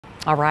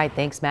All right,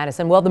 thanks,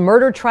 Madison. Well, the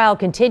murder trial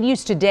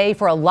continues today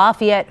for a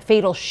Lafayette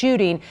fatal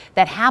shooting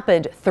that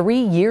happened 3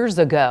 years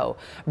ago.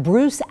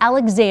 Bruce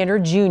Alexander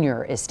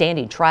Jr. is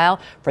standing trial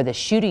for the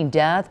shooting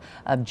death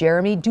of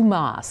Jeremy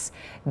Dumas.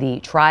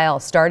 The trial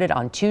started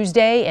on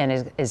Tuesday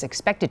and is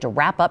expected to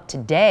wrap up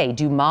today.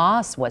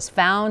 Dumas was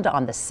found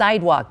on the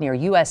sidewalk near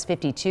US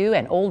 52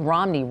 and Old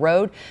Romney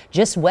Road,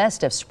 just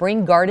west of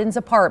Spring Gardens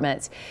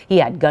Apartments. He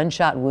had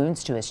gunshot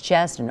wounds to his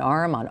chest and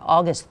arm on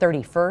August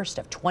 31st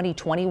of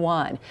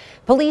 2021.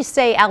 Police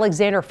say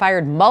Alexander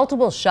fired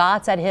multiple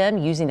shots at him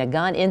using a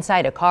gun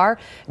inside a car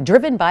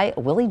driven by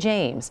Willie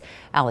James.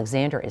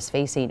 Alexander is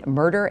facing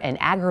murder and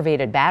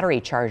aggravated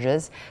battery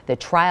charges. The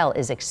trial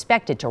is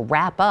expected to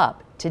wrap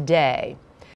up today.